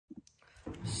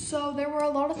So there were a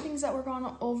lot of things that were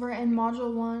gone over in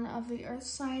Module 1 of the Earth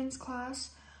Science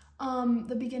class.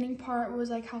 The beginning part was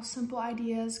like how simple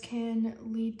ideas can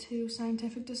lead to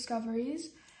scientific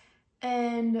discoveries,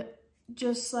 and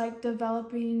just like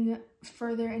developing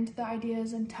further into the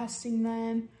ideas and testing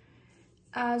them,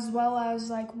 as well as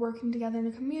like working together in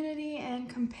a community and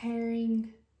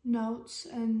comparing notes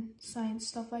and science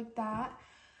stuff like that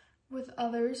with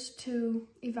others to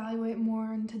evaluate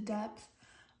more into depth.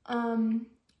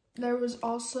 There was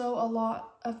also a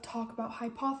lot of talk about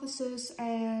hypothesis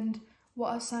and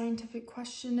what a scientific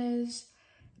question is.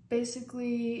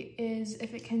 Basically is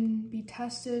if it can be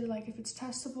tested, like if it's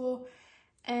testable.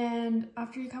 And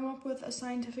after you come up with a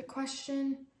scientific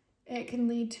question, it can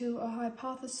lead to a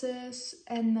hypothesis,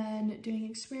 and then doing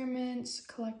experiments,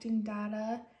 collecting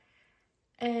data,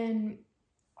 and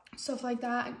stuff like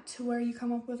that to where you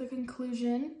come up with a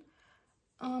conclusion.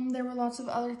 There were lots of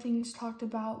other things talked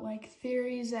about, like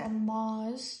theories and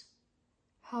laws,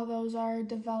 how those are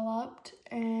developed,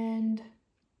 and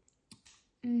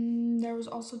there was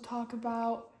also talk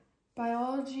about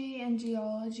biology and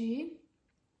geology,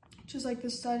 which is like the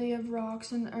study of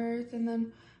rocks and earth, and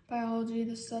then biology,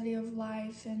 the study of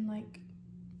life and like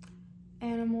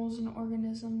animals and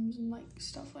organisms and like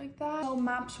stuff like that. So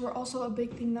maps were also a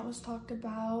big thing that was talked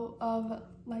about, of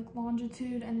like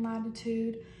longitude and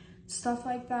latitude, stuff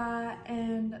like that,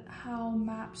 and how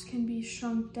maps can be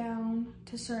shrunk down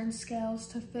to certain scales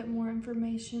to fit more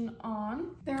information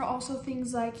on. There are also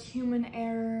things like human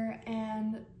error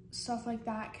and stuff like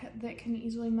that that can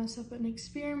easily mess up an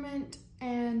experiment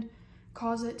and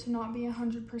cause it to not be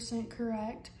 100%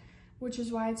 correct, which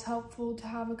is why it's helpful to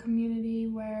have a community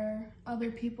where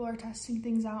other people are testing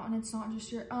things out and it's not just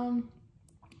your own.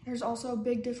 There's also a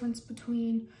big difference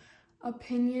between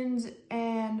opinions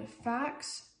and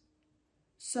facts.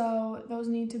 So those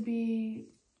need to be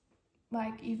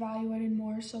like evaluated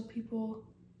more so people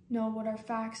know what are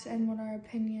facts and what are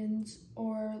opinions,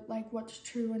 or like what's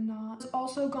true and not. It's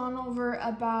also gone over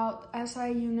about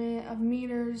SI unit of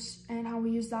meters and how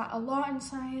we use that a lot in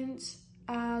science,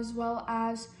 as well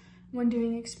as when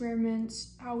doing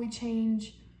experiments, how we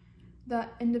change the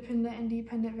independent and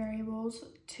dependent variables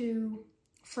to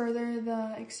further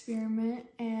the experiment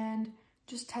and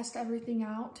just test everything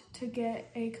out to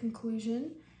get a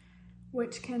conclusion,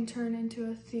 which can turn into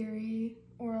a theory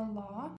or a law.